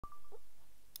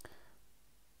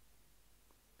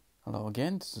Hello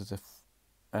again, this is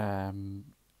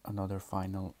another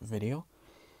final video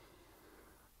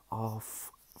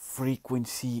of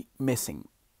frequency missing.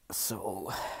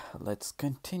 So let's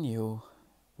continue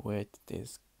with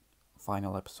this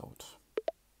final episode.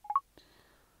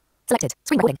 Selected.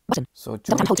 Screen recording button. So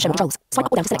Double tap hold to show controls. Swipe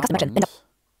up or down to select custom action. Then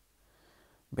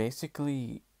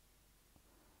basically,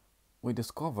 we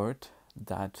discovered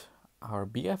that our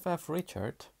BFF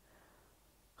Richard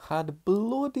had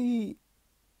bloody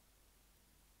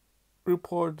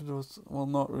reported us, well,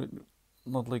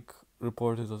 not like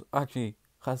reported us, actually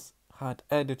had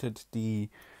edited the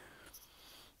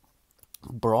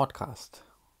broadcast,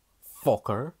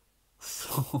 fucker.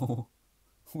 So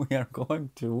we are going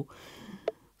to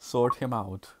sort him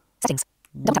out settings.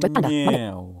 Double tap to open.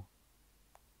 now.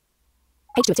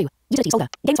 Page 2 of 2. Utilities folder.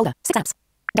 Games folder. 6 apps.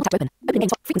 Double tap to open. Open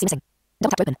games. Frequency missing. Double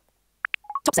tap to open.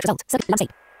 Top set result. Circuit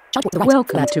landscape. Chart to the right.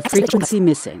 Welcome Alert. to Access list Frequency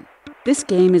Missing. This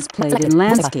game is played Selected. in Voiceover.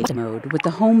 landscape Button. mode with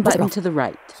the home button to the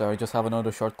right. So I just have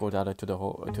another shortcode added to the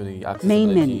accessibility.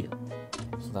 Main menu.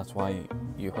 So that's why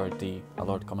you heard the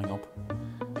alert coming up.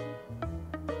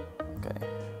 Okay.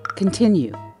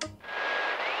 Continue.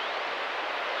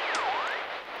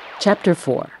 Chapter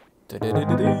 4.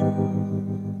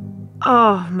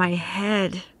 Oh, my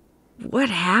head. What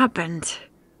happened?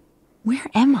 Where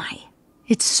am I?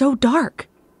 It's so dark.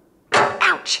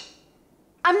 Ouch!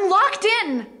 I'm locked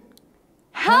in!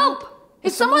 Help!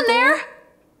 Is someone there?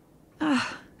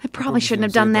 I probably shouldn't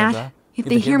have done that. If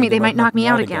they hear me, they might knock me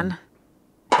out again.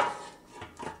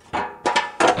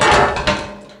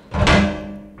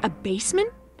 A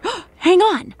basement? Hang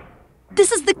on!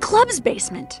 This is the club's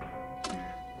basement.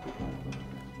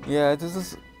 Yeah, this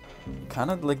is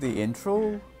kind of like the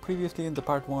intro previously in the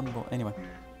part 1, but anyway.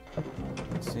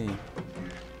 Let's see.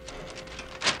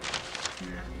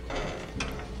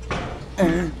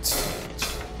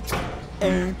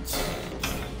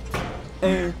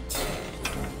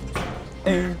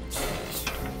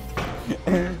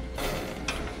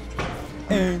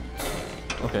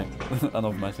 Okay,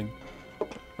 enough messing.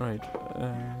 Right,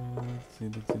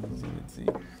 let's see.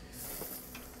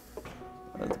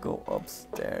 Let's go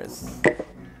upstairs.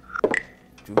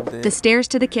 To The stairs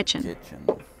to the kitchen. kitchen.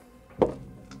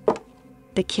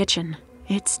 The kitchen.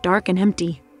 It's dark and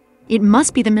empty. It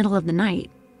must be the middle of the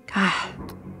night. God,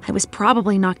 I was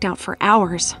probably knocked out for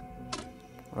hours.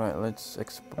 Right, let's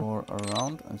explore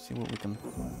around and see what we can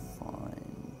find.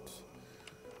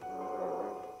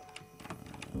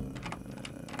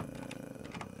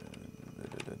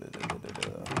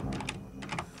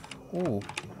 Oh,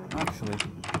 actually,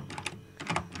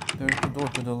 there's the door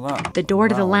to the lounge. The door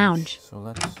to the lounge. So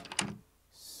let's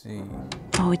see.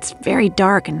 Oh, it's very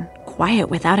dark and quiet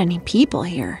without any people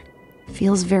here.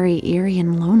 Feels very eerie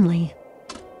and lonely.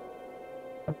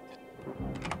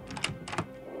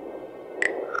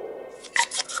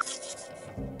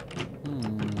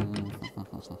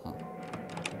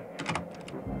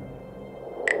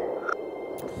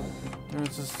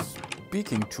 There's a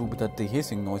speaking tube that the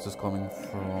hissing noise is coming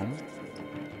from.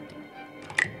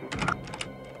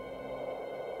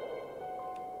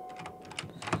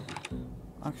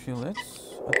 Actually,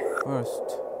 let's at first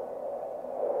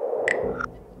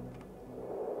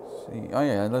see. Oh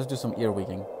yeah, let's do some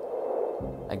earwigging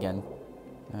again.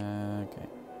 Okay.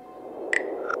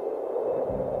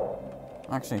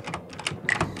 Actually,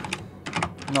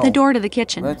 no. The door to the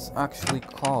kitchen. Let's actually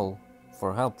call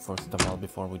for help first of all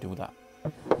before we do that.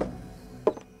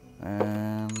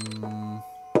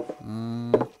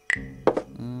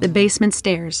 The basement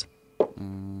stairs.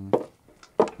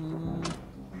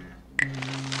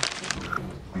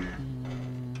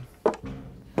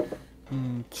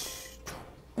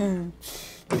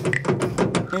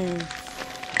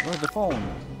 Where's the phone?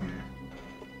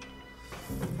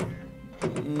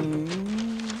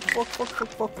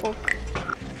 Fuck.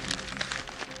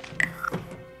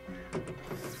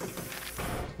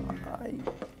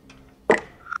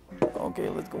 Okay,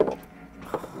 let's go up.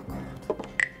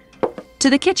 To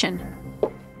the kitchen.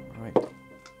 Right.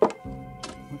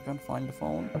 We can't find the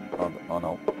phone. Oh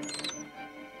no.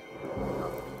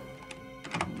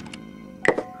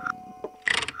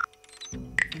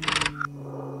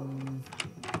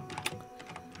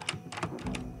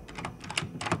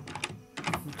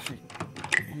 Okay.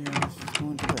 Yeah, let's just go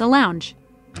into The lounge.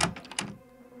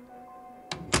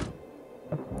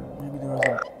 Maybe there was a...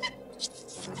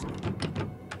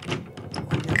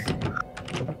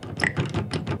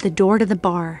 The door to the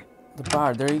bar. The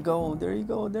bar. There you go.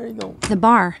 The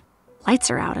bar.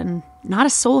 Lights are out and not a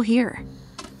soul here.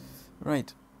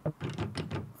 Right.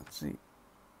 Let's see.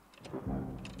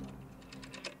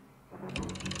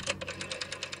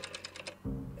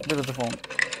 Bit of the phone.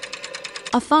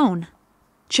 A phone.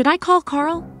 Should I call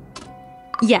Carl?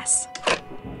 Yes.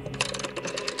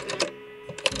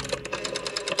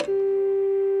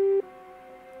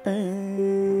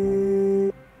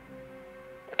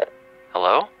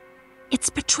 Hello? It's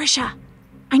Patricia.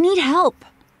 I need help.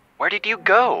 Where did you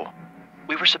go?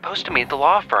 We were supposed to meet at the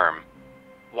law firm.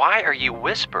 Why are you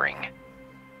whispering?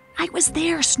 I was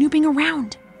there snooping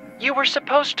around. You were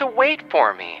supposed to wait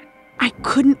for me. I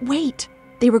couldn't wait.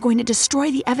 They were going to destroy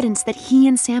the evidence that he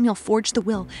and Samuel forged the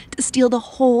will to steal the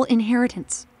whole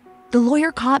inheritance. The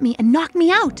lawyer caught me and knocked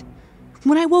me out.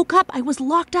 When I woke up, I was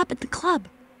locked up at the club.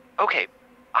 Okay,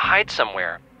 hide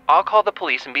somewhere. I'll call the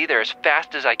police and be there as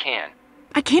fast as I can.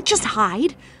 I can't just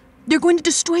hide. They're going to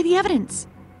destroy the evidence.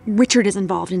 Richard is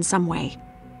involved in some way.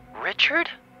 Richard?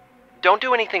 Don't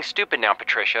do anything stupid now,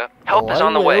 Patricia. Help is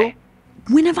on the way.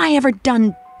 When have I ever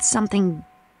done something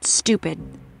stupid?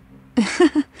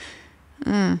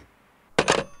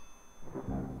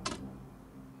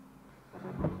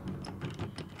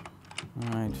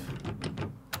 Right.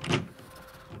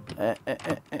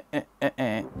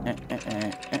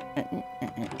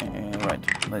 Right,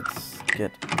 let's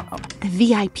get up. The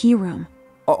VIP room.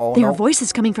 Uh-oh, There no. are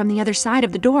voices coming from the other side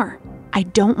of the door. I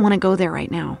don't want to go there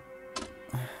right now.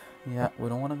 Yeah, we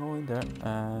don't want to go in there.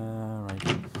 Right.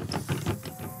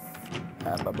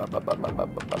 Where's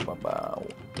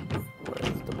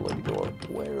the bloody door?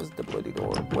 Where's the bloody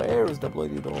door? Where's the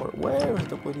bloody door? Where's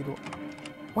the bloody door?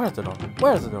 Where's the door?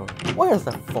 Where's the door? Where's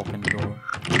the fucking door?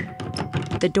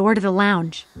 The door to the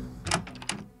lounge.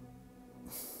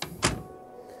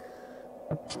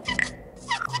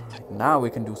 Alright, now we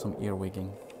can do some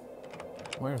earwigging.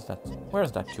 Where's that?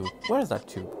 Where's that tube? Where's that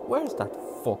tube? Where's that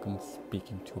fucking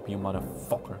speaking tube, you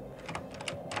motherfucker?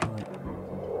 Alright.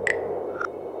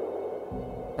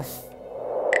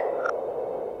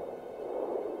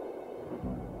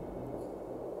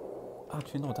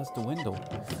 Actually, no, that's the window.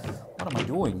 What am I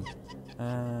doing?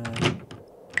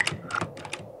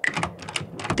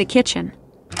 The kitchen.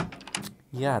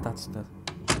 Yeah, that's the...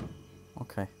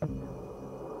 Okay.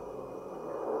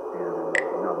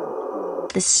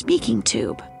 The speaking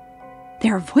tube.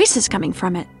 There are voices coming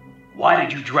from it. Why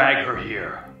did you drag her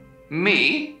here?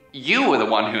 Me? You were the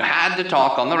one who had to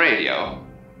talk on the radio.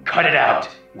 Cut it out.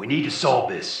 We need to solve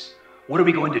this. What are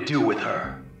we going to do with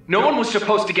her? No one was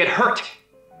supposed to get hurt.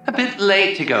 A bit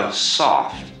late to go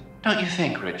soft, don't you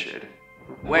think, Richard?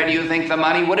 Where do you think the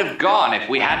money would have gone if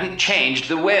we hadn't changed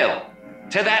the will?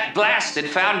 To that blasted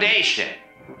foundation.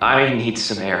 I need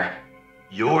some air.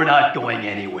 You're not going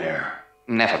anywhere.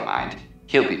 Never mind.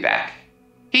 He'll be back.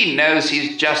 He knows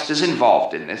he's just as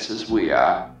involved in this as we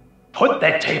are. Put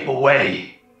that tape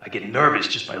away. I get nervous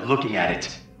just by looking at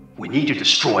it. We need to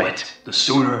destroy it. The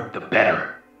sooner, the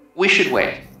better. We should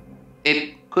wait.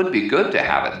 It could be good to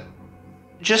have it.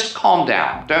 Just calm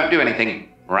down. Don't do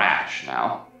anything rash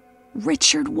now.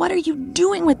 Richard, what are you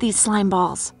doing with these slime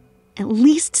balls? At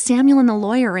least Samuel and the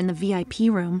lawyer are in the VIP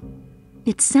room.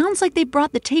 It sounds like they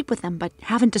brought the tape with them, but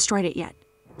haven't destroyed it yet.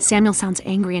 Samuel sounds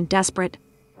angry and desperate.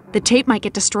 The tape might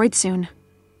get destroyed soon.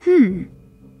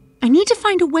 I need to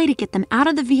find a way to get them out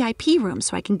of the VIP room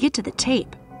so I can get to the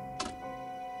tape.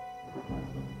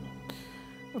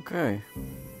 Okay.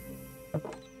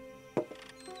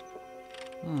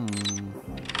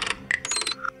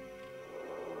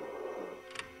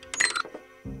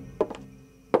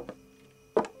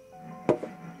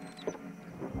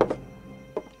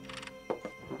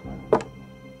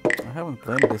 I haven't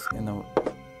played this in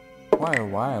quite a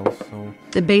while, so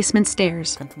The basement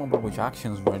stairs. I can't remember which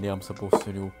actions really I'm supposed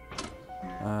to do.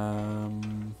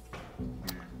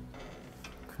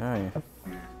 Okay.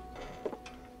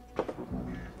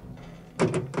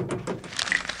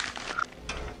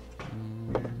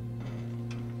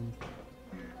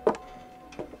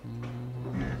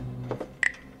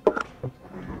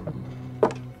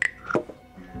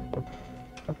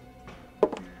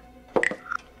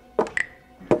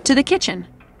 To the kitchen.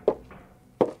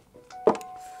 Oh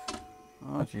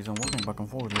jeez, I'm walking back and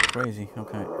forth like crazy.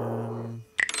 Okay, no,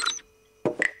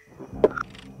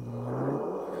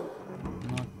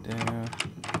 not there.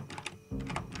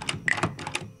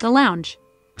 The lounge.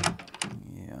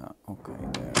 Yeah, okay,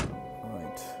 there.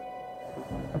 Right.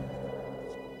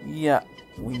 Yeah,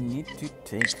 we need to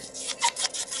take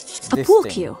A this pool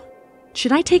thing. cue.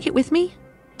 Should I take it with me?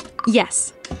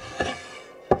 Yes.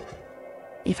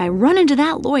 If I run into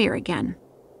that lawyer again,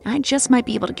 I just might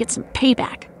be able to get some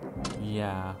payback.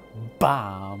 Yeah,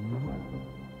 bam.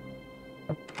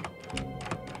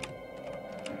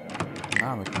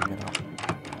 Now we can get up.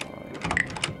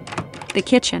 Alright. The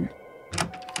kitchen.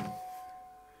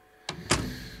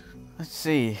 Let's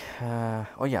see.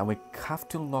 Oh yeah, we have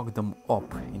to lock them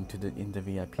up in the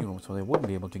VIP room, so they wouldn't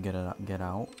be able to get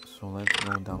out. So let's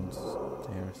go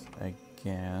downstairs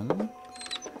again.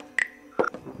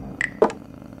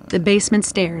 The basement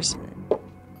stairs.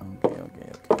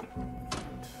 Okay.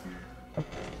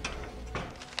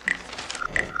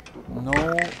 No.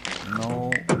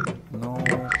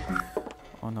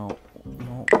 Oh no.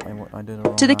 I did it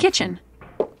wrong. To the kitchen.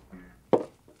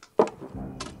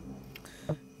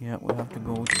 Yeah, we have to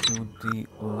go to the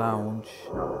lounge.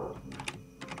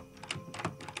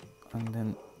 And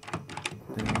then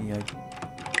the VIP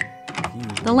room.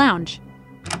 The lounge.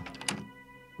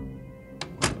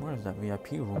 Where is that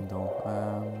VIP room though?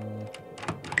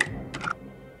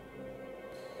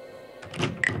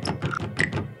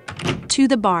 To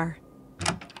the bar.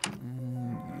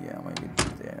 Yeah, maybe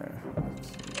there. Let's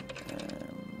see.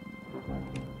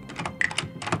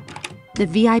 The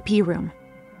VIP room.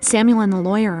 Samuel and the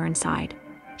lawyer are inside.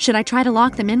 Should I try to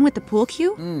lock them in with the pool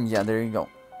cue? Yeah, there you go.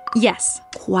 Yes,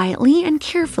 quietly and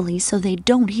carefully so they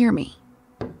don't hear me.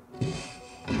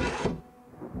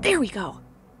 There we go.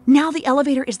 Now the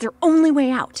elevator is their only way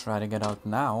out. Try to get out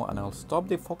now, and I'll stop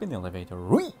the fucking elevator.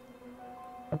 Whee!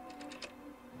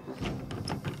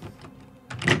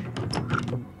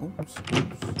 Oops.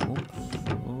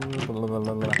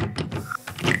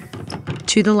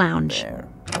 To the lounge. There.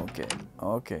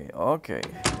 Okay.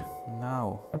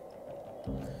 Now,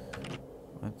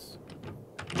 let's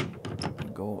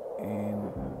go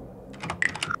in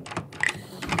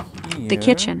here. The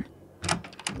kitchen.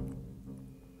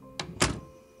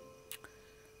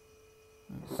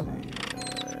 Let's see.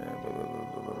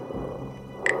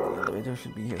 The elevator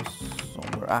should be here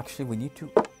somewhere. Actually, we need to.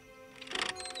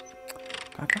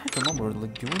 I can't remember.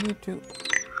 Like, do we need to?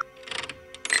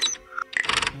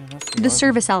 Yeah, that's The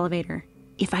service elevator.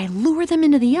 If I lure them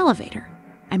into the elevator,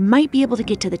 I might be able to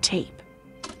get to the tape.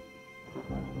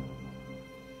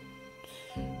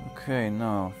 Okay,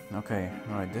 no. Okay,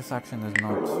 alright, this action is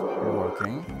not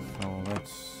working. So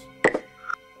let's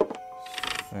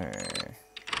see.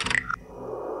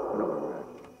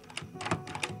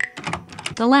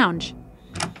 The lounge.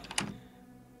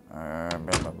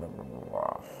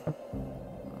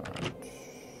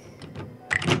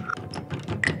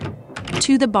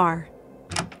 To the bar.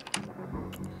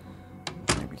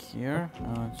 Maybe here.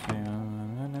 Let's see.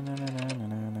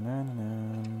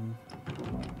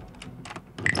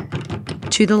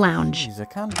 To the lounge. Jeez, I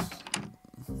can't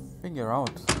figure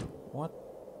out what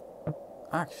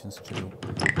actions to do.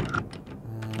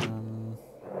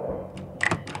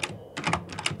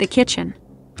 The kitchen.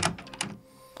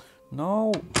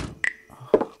 No.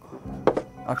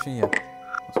 Actually, yeah.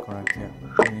 That's correct, yeah.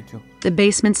 We need to. The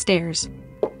basement stairs.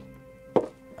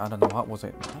 I don't know what was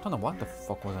it. I don't know what the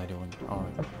fuck was I doing.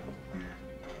 Alright.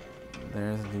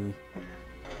 There's the.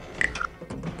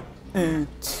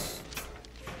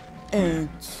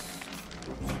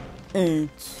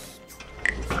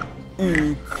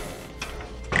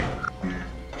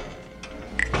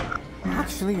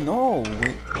 Actually, no.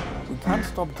 We can't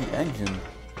stop the engine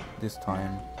this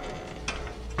time.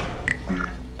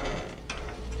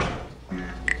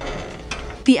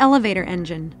 The elevator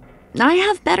engine. I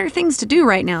have better things to do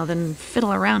right now than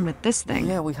fiddle around with this thing.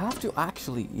 Yeah, we have to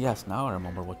actually. Yes, now I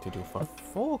remember what to do. For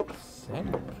fuck's sake.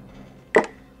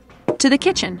 To the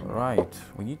kitchen. Right,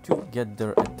 we need to get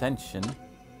their attention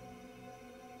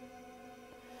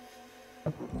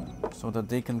so that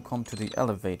they can come to the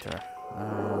elevator.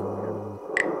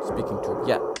 Speaking tube,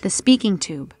 yeah. The speaking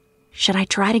tube. Should I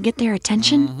try to get their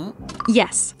attention?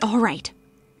 Yes, all right.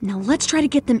 Now let's try to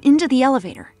get them into the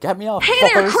elevator. Get me off, Hey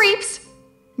there, creeps!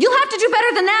 You'll have to do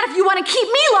better than that if you want to keep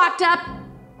me locked up!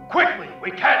 Quickly,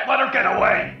 we can't let her get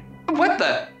away. What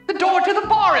the? The door to the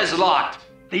bar is locked.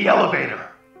 The elevator.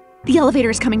 The elevator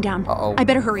is coming down. Uh-oh. I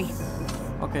better hurry.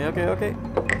 Okay.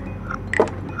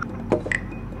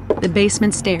 The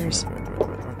basement stairs.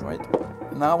 Right.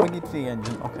 Now we need the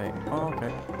engine. Okay.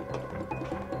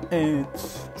 H.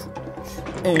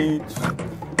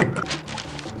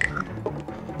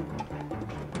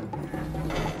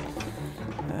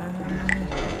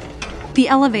 The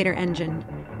elevator engine.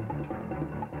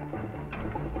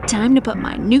 Time to put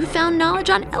my newfound knowledge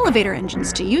on elevator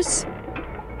engines to use.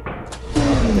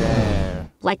 There.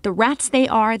 Like the rats they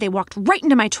are, they walked right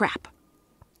into my trap.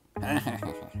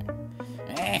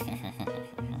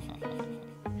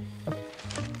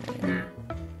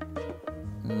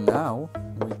 Now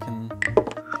we can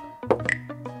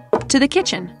To the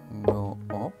kitchen. go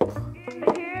up.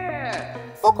 Yeah.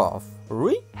 Fuck off.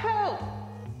 Really? Help!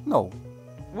 No.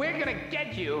 We're gonna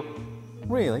get you.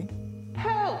 Really?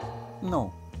 Help!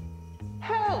 No.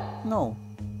 Help! No.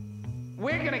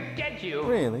 We're gonna get you.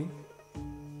 Really?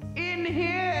 In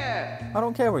here. I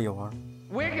don't care where you are.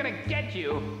 We're gonna get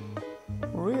you.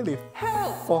 Really?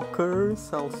 Help.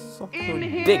 Fuckers, I'll suck your In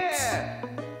here. dicks.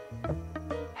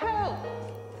 Help.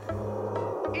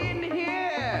 In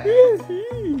here.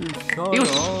 Shut You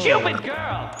up. stupid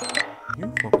girl.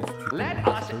 You fucking stupid Let us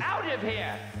bastard. out of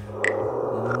here.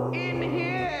 In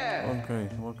here. Okay,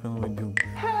 what can we do?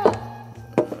 Help.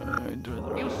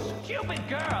 You stupid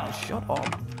girl. Shut up.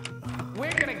 We're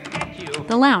gonna get you.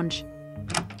 The lounge.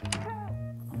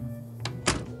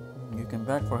 You can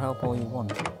beg for help all you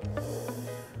want.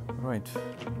 Right.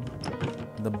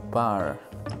 The bar.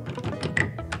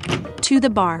 To the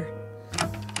bar.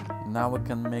 Now we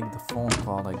can make the phone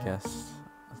call, I guess.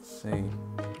 Let's see.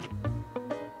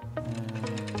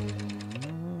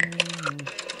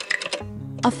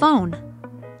 A phone.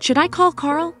 Should I call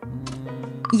Carl?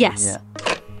 Yes. Yeah.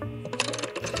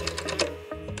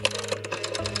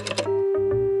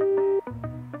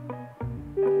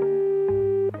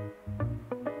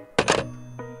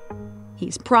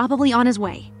 He's probably on his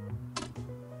way.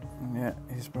 Yeah,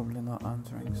 he's probably not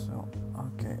answering, so...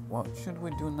 Okay, what should we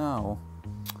do now?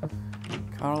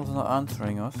 Carl's not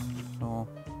answering us, so...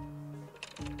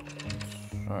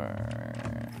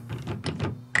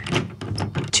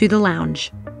 To the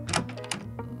lounge.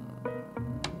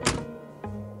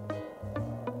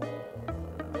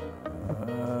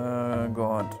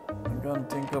 God. I can't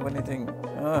think of anything.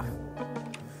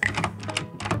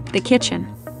 The kitchen.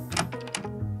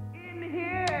 In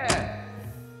here.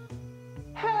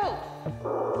 Help.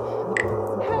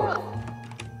 Help.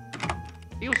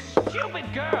 You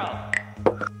stupid girl.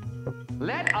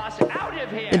 Let us out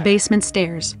of here. The basement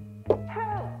stairs. Right.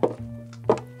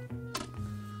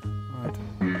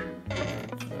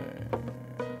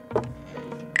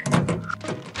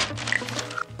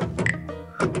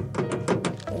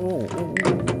 Oh.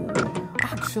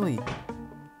 Actually,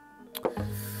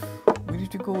 we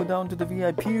need to go down to the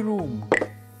VIP room.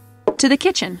 To the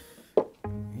kitchen.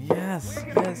 Yes.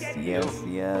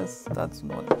 That's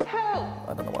not...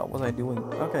 I don't know, what was I doing?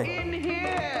 Okay. In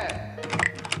here.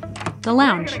 The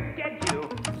lounge. Get you.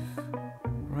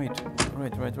 Right.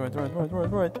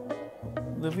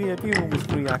 The VIP room is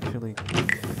free, actually.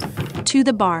 To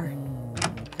the bar.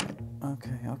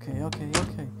 Okay.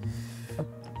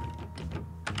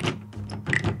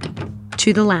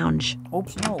 To the lounge.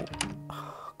 Oops, no.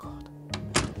 Oh, God.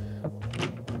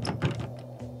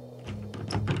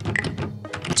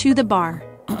 To the bar.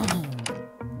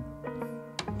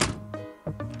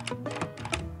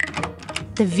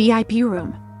 The VIP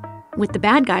room. With the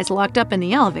bad guys locked up in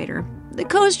the elevator, the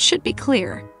coast should be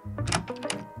clear.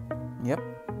 Yep.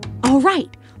 All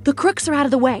right, the crooks are out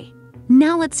of the way.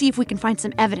 Now let's see if we can find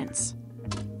some evidence.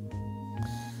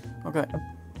 Okay.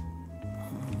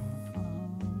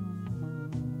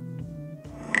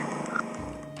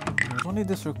 There's only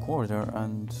this recorder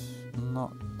and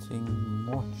nothing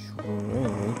much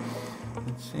really.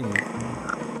 Let's see.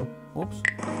 Oops.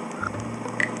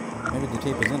 Maybe the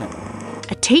tape is in it.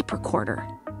 A tape recorder.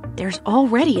 There's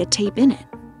already a tape in it.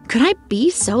 Could I be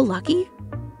so lucky?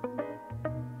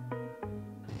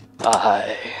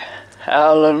 I,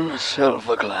 Alan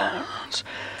Silverglans,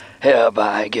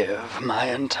 hereby give my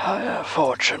entire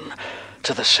fortune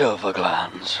to the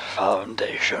Silverglans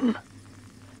Foundation.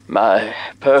 My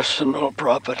personal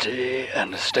property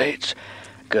and estates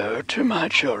go to my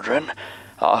children,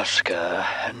 Oscar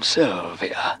and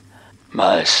Sylvia.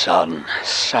 My son,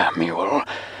 Samuel,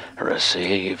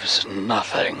 receives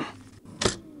nothing.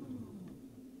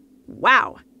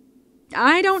 Wow.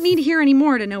 I don't need to hear any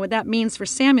more to know what that means for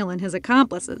Samuel and his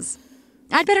accomplices.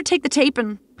 I'd better take the tape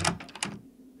and...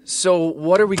 So,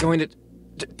 what are we going to...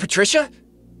 Patricia?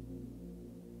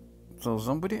 So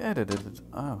somebody edited it.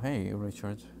 Oh, hey,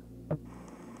 Richard.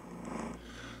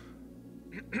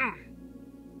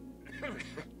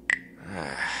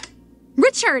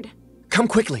 Richard! Come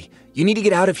quickly. You need to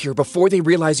get out of here before they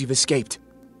realize you've escaped.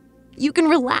 You can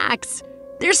relax.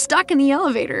 They're stuck in the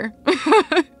elevator.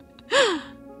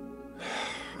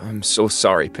 I'm so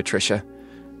sorry, Patricia.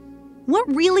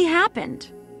 What really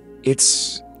happened?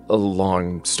 It's a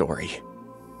long story.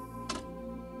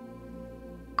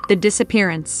 The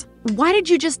disappearance. Why did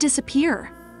you just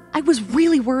disappear? I was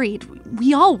really worried.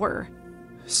 We all were.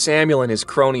 Samuel and his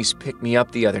cronies picked me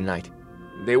up the other night.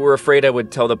 They were afraid I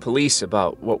would tell the police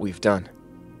about what we've done.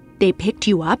 They picked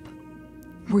you up?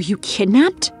 Were you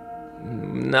kidnapped?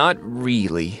 Not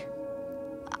really.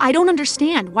 I don't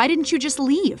understand. Why didn't you just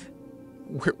leave?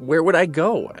 Where would I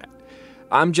go?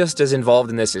 I'm just as involved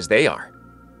in this as they are.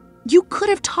 You could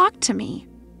have talked to me.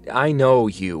 I know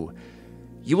you.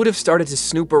 You would have started to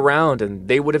snoop around and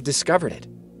they would have discovered it.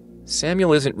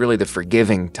 Samuel isn't really the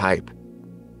forgiving type.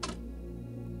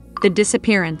 The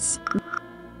disappearance.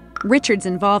 Richard's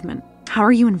involvement. How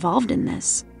are you involved in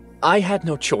this? I had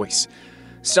no choice.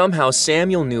 Somehow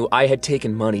Samuel knew I had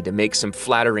taken money to make some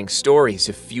flattering stories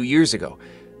a few years ago.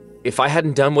 If I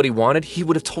hadn't done what he wanted, he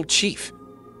would have told Chief.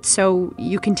 So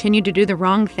you continued to do the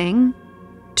wrong thing?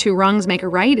 Two wrongs make a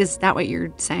right? Is that what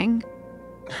you're saying?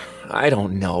 I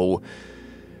don't know.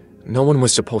 No one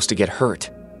was supposed to get hurt.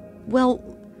 Well,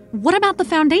 what about the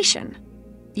Foundation?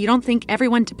 You don't think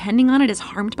everyone depending on it is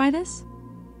harmed by this?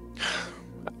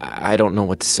 I don't know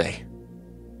what to say.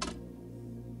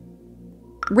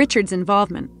 Richard's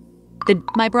involvement.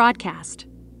 My broadcast.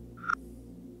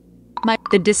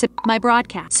 My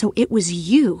broadcast. So it was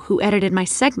you who edited my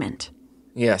segment.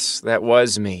 Yes, that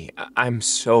was me. I'm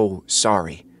so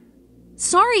sorry.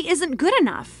 Sorry isn't good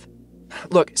enough.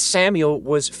 Look, Samuel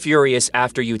was furious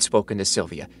after you'd spoken to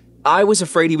Sylvia. I was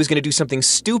afraid he was going to do something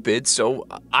stupid, so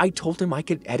I told him I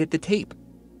could edit the tape.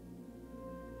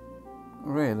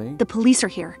 Really? The police are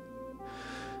here.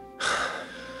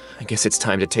 I guess it's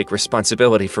time to take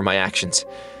responsibility for my actions.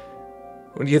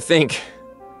 What do you think?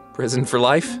 Prison for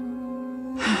life?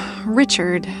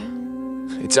 Richard.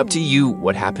 It's up to you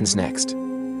what happens next.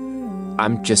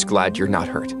 I'm just glad you're not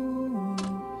hurt.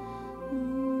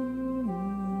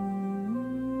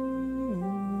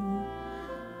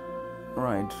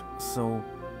 Right, so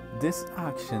this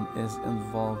action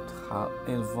involves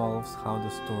how the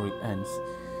story ends.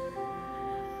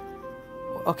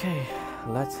 Okay,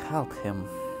 let's help him,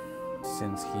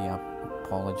 since he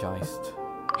apologized.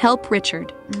 Help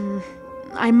Richard.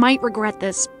 I might regret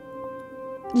this.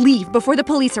 Leave before the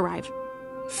police arrive.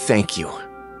 Thank you.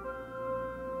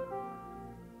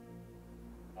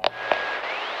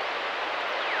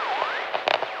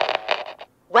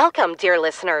 Welcome, dear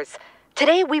listeners.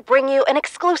 Today we bring you an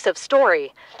exclusive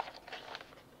story.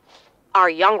 Our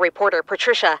young reporter,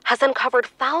 Patricia, has uncovered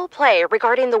foul play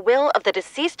regarding the will of the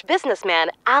deceased businessman,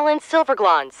 Alan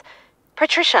Silverglans.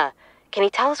 Patricia, can you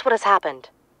tell us what has happened?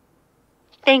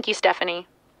 Thank you, Stephanie.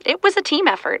 It was a team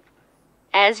effort.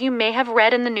 As you may have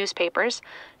read in the newspapers,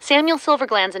 Samuel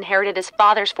Silverglans inherited his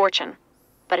father's fortune.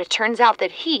 But it turns out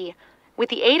that he, with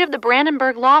the aid of the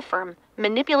Brandenburg law firm,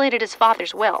 manipulated his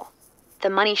father's will. The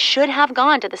money should have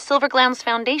gone to the Silverglans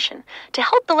Foundation to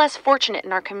help the less fortunate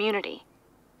in our community.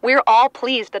 We're all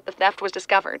pleased that the theft was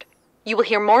discovered. You will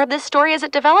hear more of this story as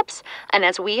it develops, and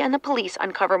as we and the police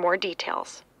uncover more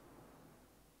details.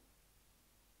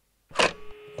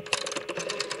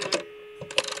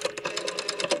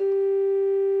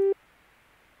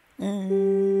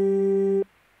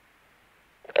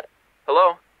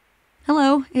 Hello?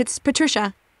 Hello, it's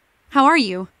Patricia. How are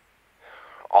you?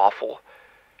 Awful.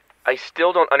 I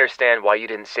still don't understand why you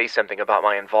didn't say something about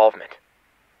my involvement.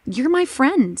 You're my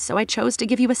friend, so I chose to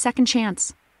give you a second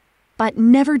chance. But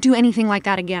never do anything like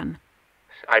that again.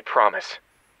 I promise.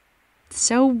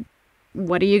 So,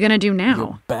 what are you gonna do now?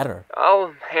 You better.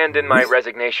 I'll hand in my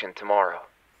resignation tomorrow.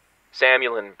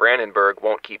 Samuel and Brandenburg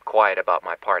won't keep quiet about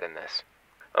my part in this.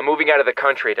 I'm moving out of the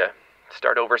country to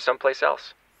start over someplace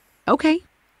else. Okay.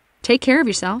 Take care of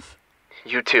yourself.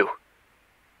 You too.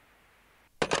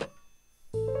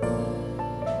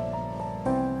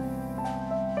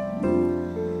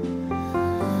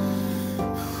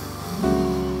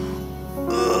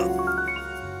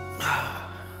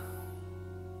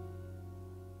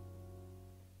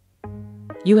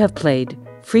 You have played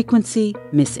Frequency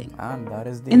Missing. And that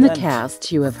is the In the end.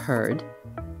 cast, you have heard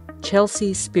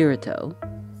Chelsea Spirito,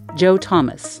 Joe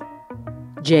Thomas,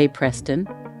 Jay Preston,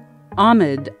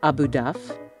 Ahmed Abu Daf,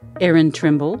 Aaron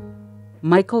Trimble,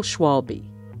 Michael Schwalbe,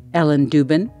 Ellen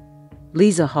Dubin,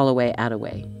 Lisa Holloway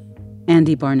Attaway,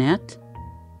 Andy Barnett,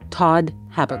 Todd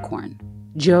Habercorn,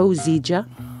 Joe Zija,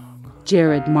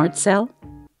 Jared Martzell,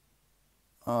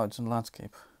 Oh, it's in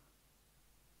landscape.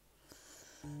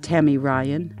 Tammy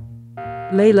Ryan,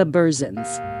 Layla Burzins,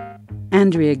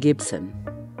 Andrea Gibson,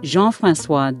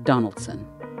 Jean-Francois Donaldson.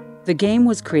 The game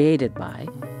was created by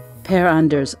Per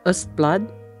Anders Östblad,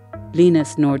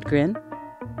 Linus Nordgren,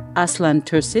 Aslan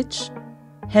Tursic,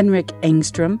 Henrik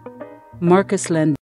Engström, Marcus Lend